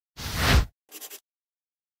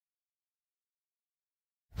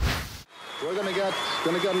We're going to get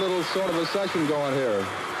a little sort of a session going here.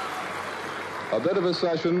 A bit of a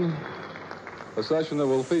session that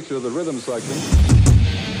will feature the rhythm section.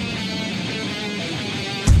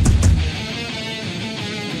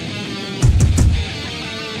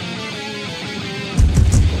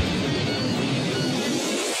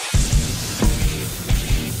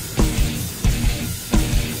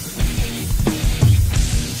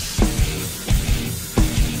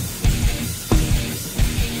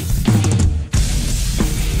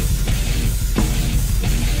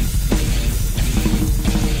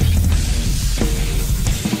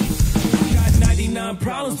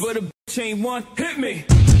 Problems, but a bitch ain't one. Hit me.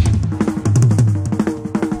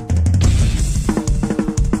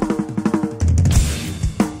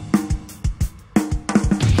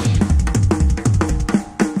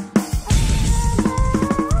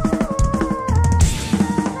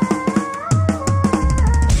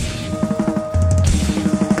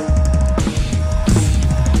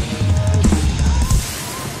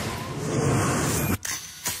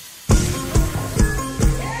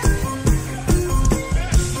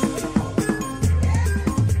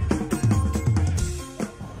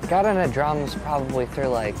 Got into drums probably through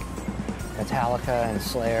like Metallica and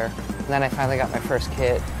Slayer. And then I finally got my first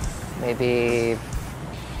kit, maybe,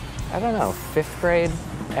 I don't know, 5th grade.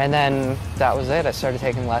 And then that was it. I started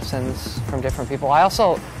taking lessons from different people. I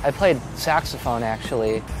played saxophone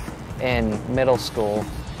actually in middle school,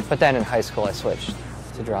 but then in high school I switched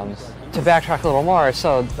to drums. To backtrack a little more,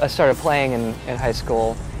 so I started playing in high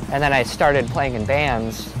school, and then I started playing in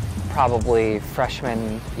bands probably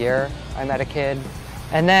freshman year. I met a kid.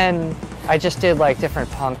 And then I just did like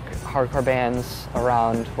different punk hardcore bands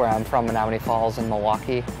around where I'm from, Menominee Falls in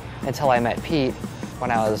Milwaukee, until I met Pete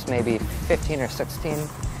when I was maybe 15 or 16.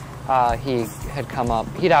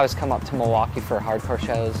 He'd always come up to Milwaukee for hardcore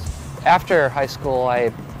shows. After high school,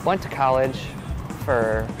 I went to college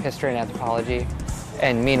for history and anthropology,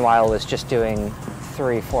 and meanwhile was just doing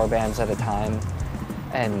 3-4 bands at a time,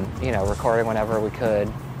 and recording whenever we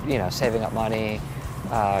could, saving up money.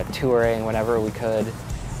 Touring whenever we could.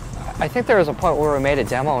 I think there was a point where we made a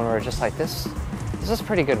demo and we were just like, this is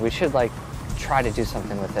pretty good. We should like try to do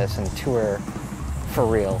something with this and tour for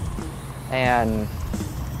real. And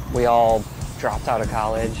we all dropped out of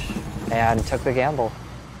college and took the gamble.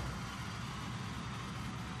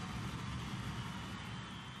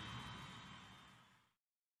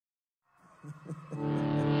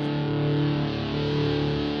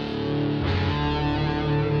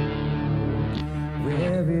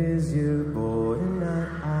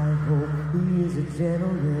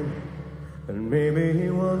 Gentleman, and maybe he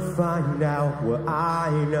won't find out what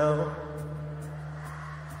I know.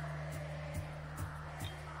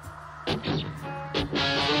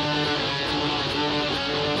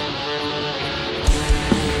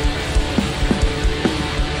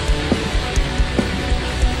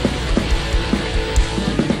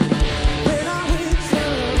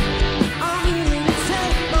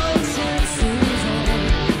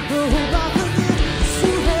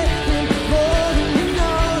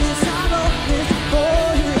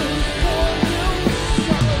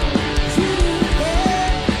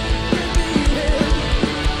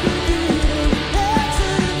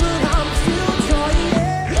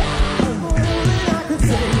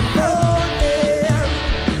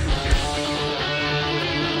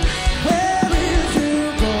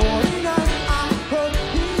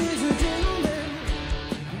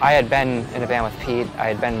 I had been in a band with Pete, I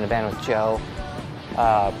had been in a band with Joe,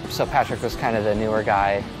 so Patrick was kind of the newer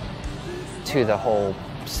guy to the whole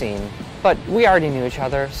scene. But we already knew each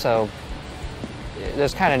other, so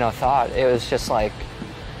there's kind of no thought. It was just like,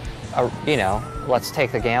 let's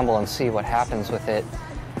take the gamble and see what happens with it.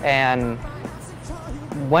 And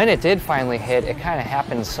when it did finally hit, it kind of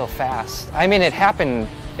happened so fast. I mean, it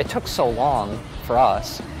took so long for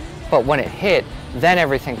us, but when it hit, then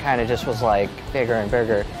everything kind of just was like bigger and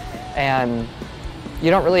bigger. And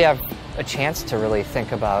you don't really have a chance to really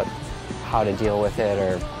think about how to deal with it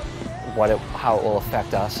or how it will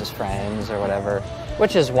affect us as friends or whatever,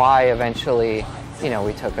 which is why eventually,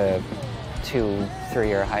 we took a 2-3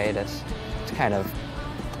 year hiatus to kind of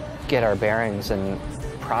get our bearings and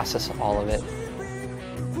process all of it.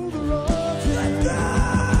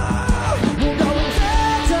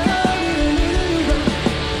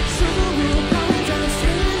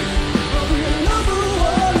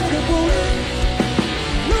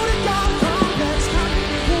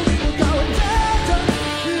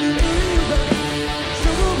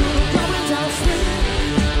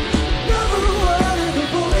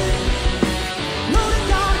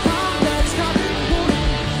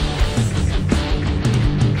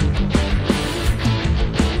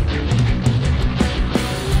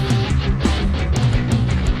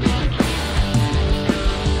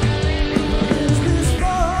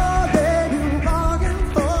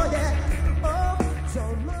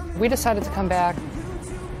 we decided to come back.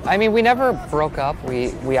 I mean, we never broke up.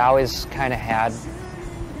 We always kind of had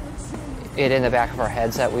it in the back of our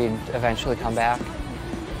heads that we'd eventually come back.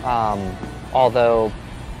 Although,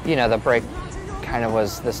 you know, the break kind of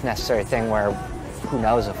was this necessary thing where who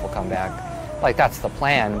knows if we'll come back. Like, that's the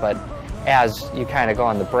plan, but as you kind of go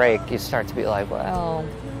on the break, you start to be like, well,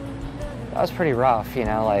 that was pretty rough, you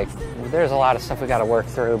know, like, there's a lot of stuff we got to work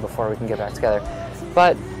through before we can get back together.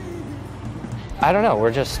 But I don't know,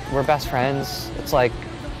 we're best friends. It's like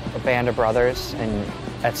a band of brothers, and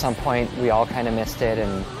at some point we all kind of missed it,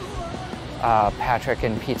 and Patrick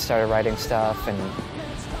and Pete started writing stuff, and,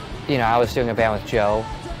 you know, I was doing a band with Joe,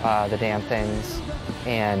 the Damn Things,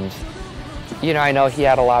 and, you know, I know he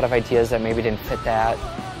had a lot of ideas that maybe didn't fit that,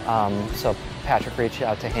 so Patrick reached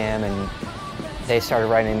out to him, and they started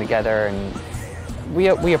writing together, and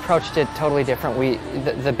we approached it totally different.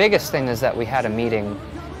 The biggest thing is that we had a meeting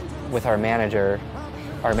with our managers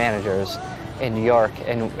in New York,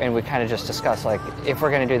 and we kind of just discussed, like, if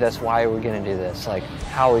we're going to do this, why are we going to do this? Like,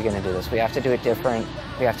 how are we going to do this? We have to do it different.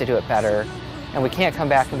 We have to do it better. And we can't come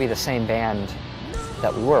back and be the same band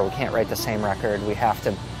that we were. We can't write the same record. We have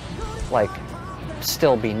to, like,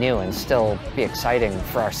 still be new and still be exciting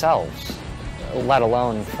for ourselves, let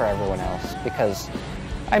alone for everyone else. Because,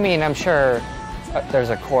 I mean, I'm sure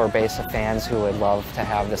there's a core base of fans who would love to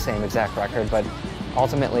have the same exact record, but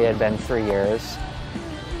ultimately it had been 3 years.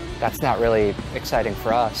 That's not really exciting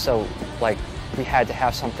for us. So, like, we had to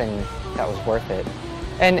have something that was worth it.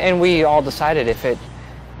 And we all decided, if it,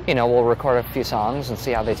 you know, we'll record a few songs and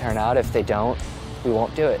see how they turn out. If they don't, we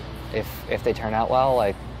won't do it. If they turn out well,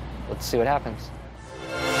 like, let's see what happens.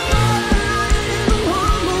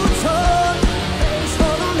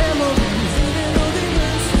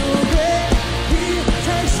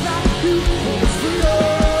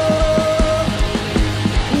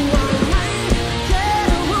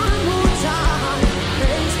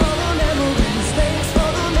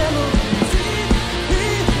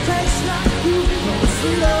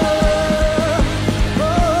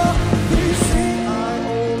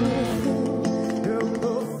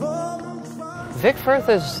 Vic Firth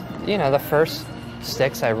is, you know, the first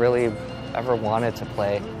sticks I really ever wanted to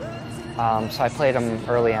play. So I played them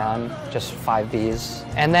early on, just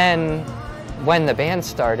 5Bs. And then when the band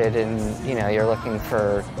started and, you know, you're looking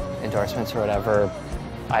for endorsements or whatever,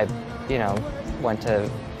 I, you know, went to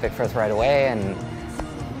Vic Firth right away, and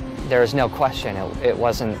there was no question. It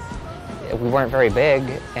wasn't, we weren't very big,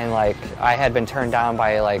 and, like, I had been turned down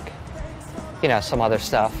by, like, you know, some other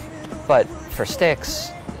stuff. But for sticks,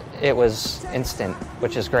 it was instant,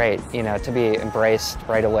 which is great, you know, to be embraced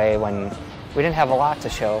right away when we didn't have a lot to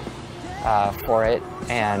show for it,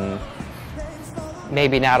 and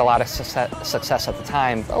maybe not a lot of success at the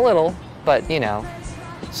time, a little, but, you know,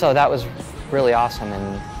 so that was really awesome,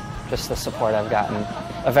 and just the support I've gotten.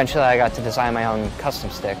 Eventually I got to design my own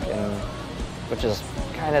custom stick, and which is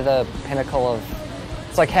kind of the pinnacle of,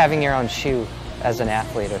 it's like having your own shoe as an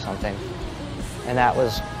athlete or something, and that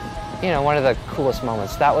was, you know, one of the coolest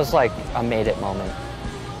moments. That was like a made it moment.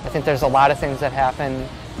 I think there's a lot of things that happen,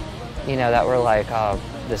 you know, that were like, oh,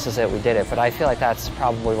 this is it, we did it. But I feel like that's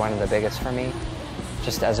probably one of the biggest for me,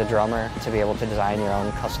 just as a drummer, to be able to design your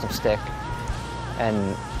own custom stick.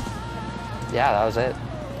 And yeah, that was it.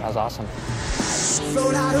 That was awesome.